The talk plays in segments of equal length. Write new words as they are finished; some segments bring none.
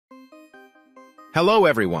Hello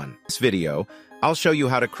everyone! In this video, I'll show you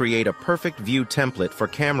how to create a perfect view template for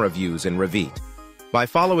camera views in Revit. By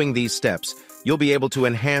following these steps, you'll be able to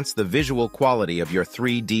enhance the visual quality of your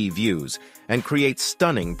 3D views and create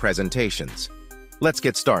stunning presentations. Let's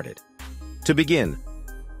get started. To begin,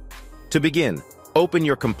 open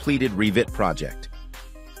your completed Revit project.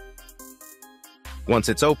 Once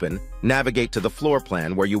it's open, navigate to the floor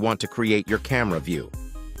plan where you want to create your camera view.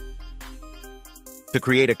 To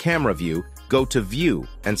create a camera view, go to View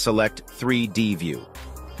and select 3D View.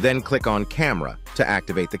 Then click on Camera to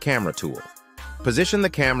activate the camera tool. Position the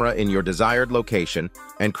camera in your desired location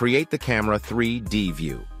and create the camera 3D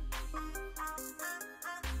view.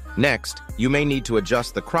 Next, you may need to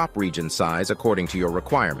adjust the crop region size according to your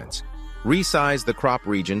requirements. Resize the crop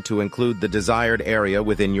region to include the desired area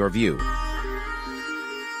within your view.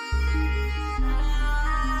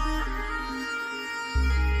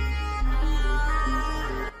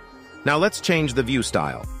 Now let's change the view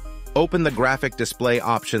style. Open the Graphic Display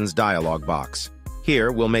Options dialog box.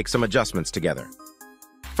 Here, we'll make some adjustments together.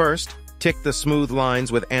 First, tick the Smooth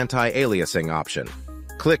Lines with Anti-Aliasing option.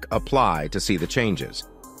 Click Apply to see the changes.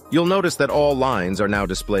 You'll notice that all lines are now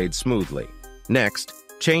displayed smoothly. Next,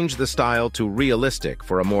 change the style to Realistic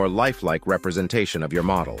for a more lifelike representation of your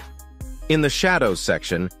model. In the Shadows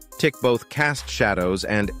section, tick both Cast Shadows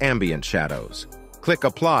and Ambient Shadows. Click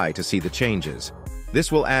Apply to see the changes. This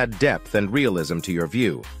will add depth and realism to your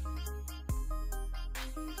view.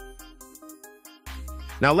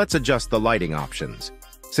 Now let's adjust the lighting options.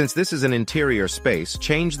 Since this is an interior space,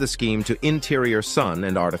 change the scheme to Interior Sun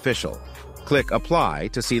and Artificial. Click Apply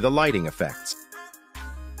to see the lighting effects.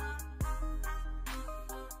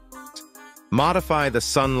 Modify the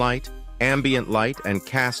sunlight, ambient light, and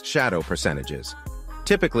cast shadow percentages.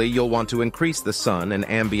 Typically, you'll want to increase the sun and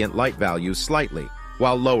ambient light values slightly,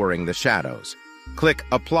 while lowering the shadows. Click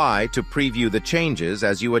Apply to preview the changes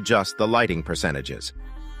as you adjust the lighting percentages.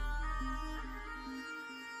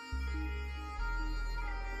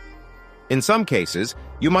 In some cases,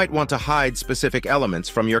 you might want to hide specific elements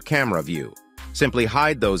from your camera view. Simply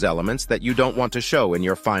hide those elements that you don't want to show in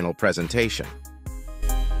your final presentation.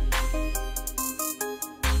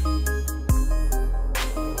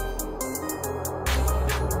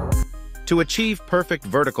 To achieve perfect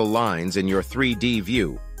vertical lines in your 3D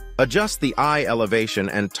view, adjust the eye elevation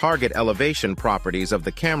and target elevation properties of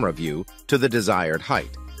the camera view to the desired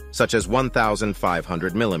height, such as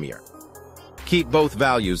 1,500 mm. Keep both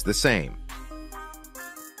values the same.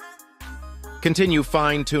 Continue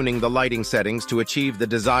fine-tuning the lighting settings to achieve the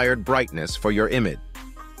desired brightness for your image.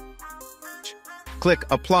 Click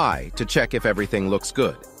Apply to check if everything looks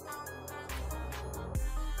good.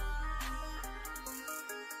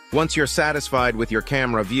 Once you're satisfied with your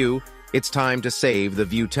camera view, it's time to save the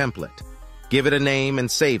view template. Give it a name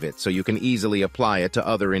and save it so you can easily apply it to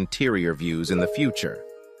other interior views in the future.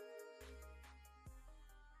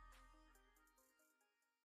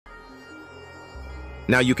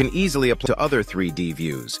 Now you can easily apply to other 3D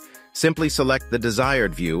views. Simply select the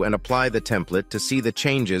desired view and apply the template to see the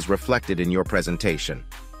changes reflected in your presentation.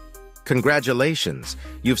 Congratulations!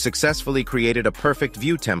 You've successfully created a perfect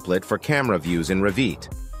view template for camera views in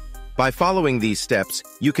Revit. By following these steps,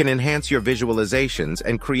 you can enhance your visualizations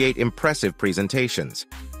and create impressive presentations.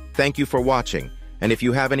 Thank you for watching, and if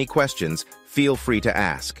you have any questions, feel free to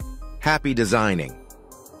ask. Happy designing!